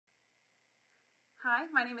Hi,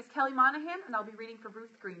 my name is Kelly Monahan, and I'll be reading for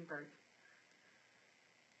Ruth Greenberg.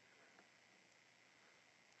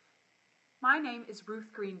 My name is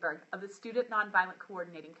Ruth Greenberg of the Student Nonviolent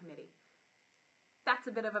Coordinating Committee. That's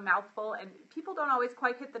a bit of a mouthful, and people don't always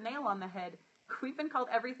quite hit the nail on the head. We've been called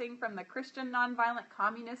everything from the Christian Nonviolent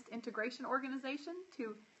Communist Integration Organization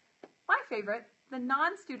to, my favorite, the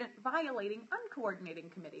Non-Student Violating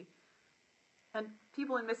Uncoordinating Committee. And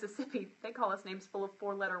people in Mississippi, they call us names full of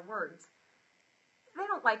four-letter words. They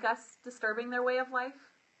don't like us disturbing their way of life,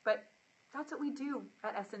 but that's what we do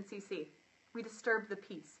at SNCC. We disturb the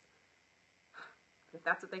peace. If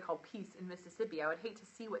that's what they call peace in Mississippi, I would hate to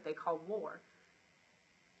see what they call war.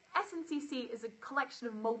 SNCC is a collection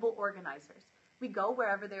of mobile organizers. We go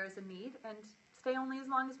wherever there is a need and stay only as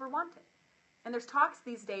long as we're wanted. And there's talks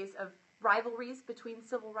these days of rivalries between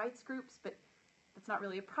civil rights groups, but that's not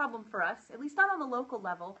really a problem for us, at least not on the local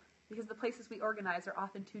level, because the places we organize are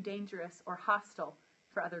often too dangerous or hostile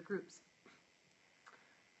for other groups.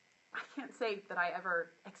 I can't say that I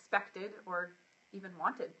ever expected or even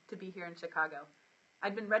wanted to be here in Chicago.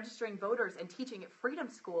 I'd been registering voters and teaching at Freedom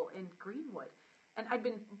School in Greenwood, and I'd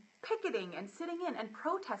been picketing and sitting in and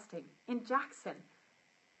protesting in Jackson.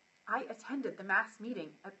 I attended the mass meeting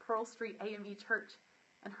at Pearl Street AME Church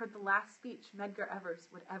and heard the last speech Medgar Evers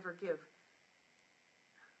would ever give.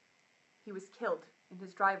 He was killed in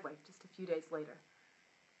his driveway just a few days later.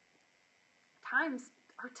 Times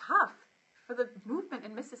are tough for the movement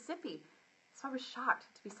in Mississippi, so I was shocked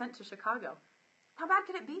to be sent to Chicago. How bad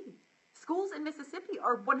could it be? Schools in Mississippi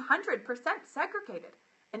are 100% segregated,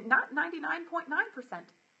 and not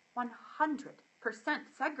 99.9%, 100%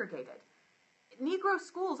 segregated. Negro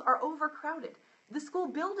schools are overcrowded. The school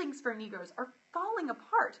buildings for Negroes are falling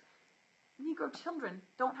apart. Negro children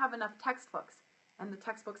don't have enough textbooks, and the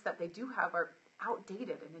textbooks that they do have are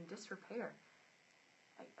outdated and in disrepair.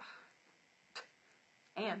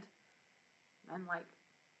 And men like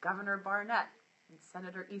Governor Barnett and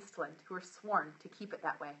Senator Eastland, who are sworn to keep it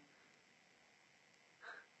that way.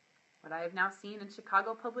 What I have now seen in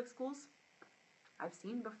Chicago public schools, I've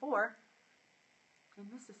seen before in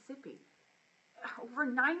Mississippi. Over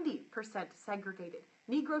 90% segregated.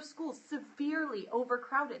 Negro schools severely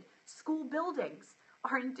overcrowded. School buildings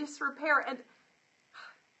are in disrepair and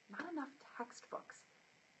not enough textbooks.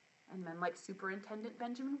 And men like Superintendent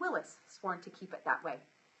Benjamin Willis sworn to keep it that way.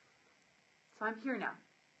 So I'm here now,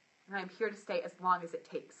 and I'm here to stay as long as it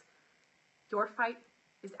takes. Your fight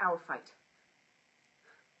is our fight.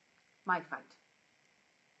 My fight.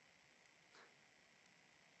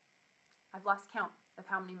 I've lost count of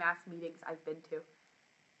how many mass meetings I've been to.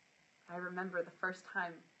 I remember the first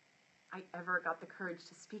time I ever got the courage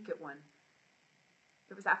to speak at one.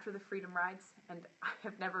 It was after the Freedom Rides, and I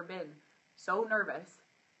have never been so nervous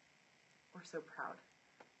or so proud.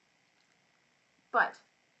 But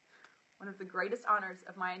one of the greatest honors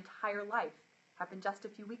of my entire life happened just a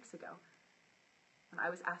few weeks ago when I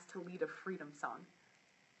was asked to lead a freedom song.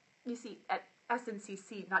 You see, at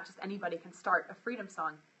SNCC, not just anybody can start a freedom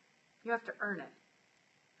song. You have to earn it.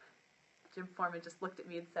 Jim Foreman just looked at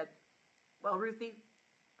me and said, "Well, Ruthie,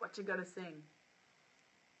 what you gonna sing?"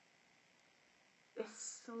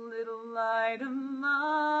 This little light of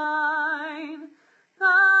mine,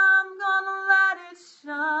 I'm gonna let it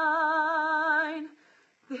shine.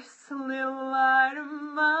 This little light of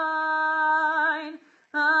mine,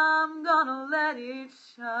 I'm gonna let it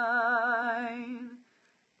shine.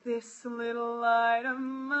 This little light of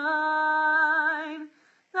mine,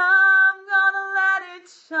 I'm gonna let it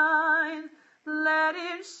shine. Let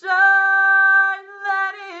it shine,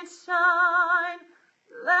 let it shine,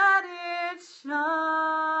 let it shine.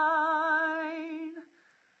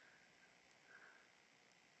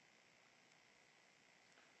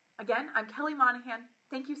 Again, I'm Kelly Monahan.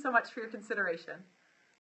 Thank you so much for your consideration.